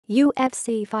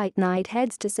UFC Fight Night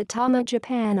heads to Saitama,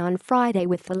 Japan on Friday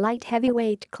with the light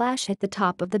heavyweight clash at the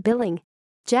top of the billing.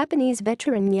 Japanese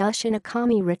veteran Yushin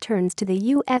Okami returns to the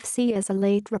UFC as a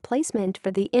late replacement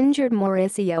for the injured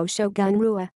Mauricio Shogun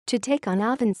Rua to take on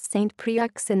Ovince Saint Preux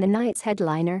in the night's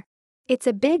headliner. It's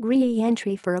a big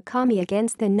re-entry for Okami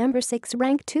against the number 6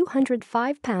 ranked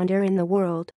 205-pounder in the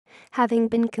world, having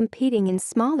been competing in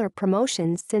smaller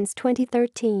promotions since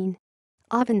 2013.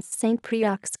 Ovince Saint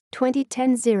Preux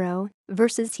 2010-0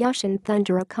 versus Yushin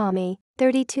Thunder Okami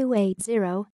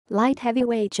 32-8-0. Light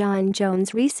heavyweight Jon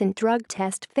Jones' recent drug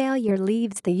test failure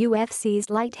leaves the UFC's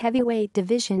light heavyweight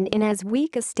division in as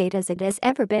weak a state as it has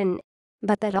ever been.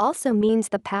 But that also means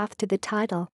the path to the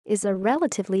title is a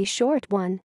relatively short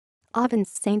one.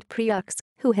 Ovince Saint Preux,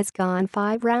 who has gone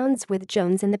 5 rounds with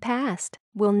Jones in the past,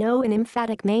 will know an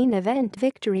emphatic main event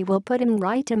victory will put him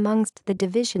right amongst the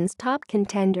division's top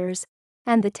contenders.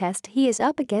 And the test he is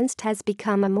up against has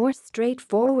become a more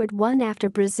straightforward one after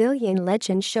Brazilian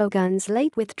legend Shogun's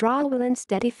late withdrawal and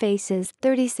steady faces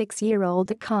 36-year-old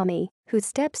Okami, who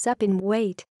steps up in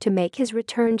weight to make his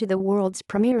return to the world's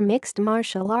premier mixed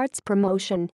martial arts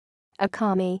promotion.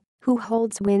 Okami, who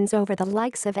holds wins over the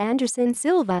likes of Anderson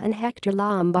Silva and Hector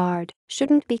Lombard,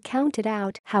 shouldn't be counted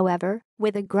out, however,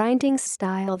 with a grinding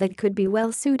style that could be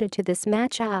well suited to this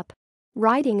matchup.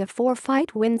 Riding a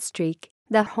 4-fight win streak,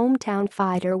 the hometown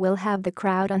fighter will have the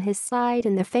crowd on his side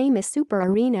in the famous Super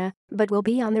Arena, but will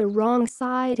be on the wrong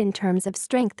side in terms of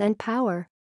strength and power.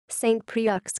 Saint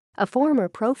Preux, a former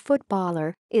pro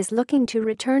footballer, is looking to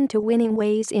return to winning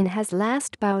ways in his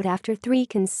last bout after 3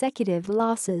 consecutive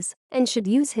losses and should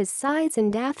use his size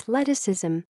and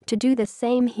athleticism to do the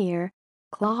same here.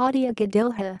 Claudia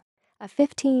Gadelha, a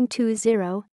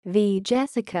 15-2-0, v.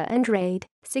 Jessica Andrade,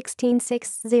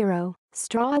 16-6-0.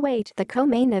 Strawweight. The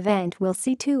co-main event will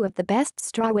see 2 of the best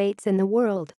strawweights in the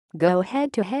world go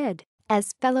head-to-head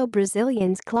as fellow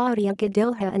Brazilians Claudia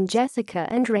Gadelha and Jessica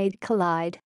Andrade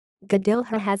collide.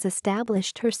 Gadelha has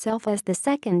established herself as the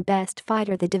second-best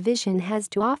fighter the division has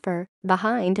to offer,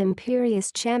 behind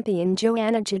imperious champion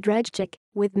Joanna Jędrzejczyk,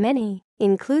 with many,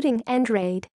 including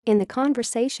Andrade, in the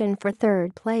conversation for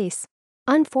third place.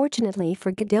 Unfortunately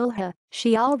for Gadelha,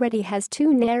 she already has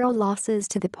 2 narrow losses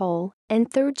to the pole, and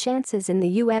third chances in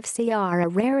the UFC are a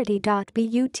rarity. But the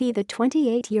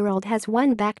 28-year-old has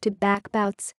won back-to-back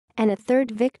bouts, and a third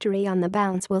victory on the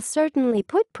bounce will certainly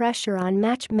put pressure on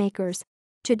matchmakers.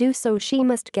 To do so, she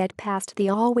must get past the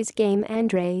always-game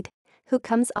Andrade, who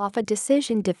comes off a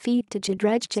decision defeat to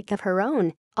Jędrzejczyk of her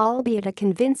own, albeit a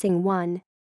convincing one.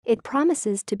 It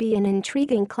promises to be an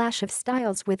intriguing clash of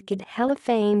styles, with Gadelha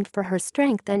famed for her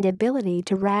strength and ability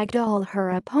to ragdoll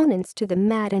her opponents to the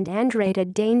mat, and Andrade a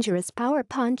dangerous power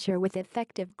puncher with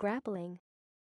effective grappling.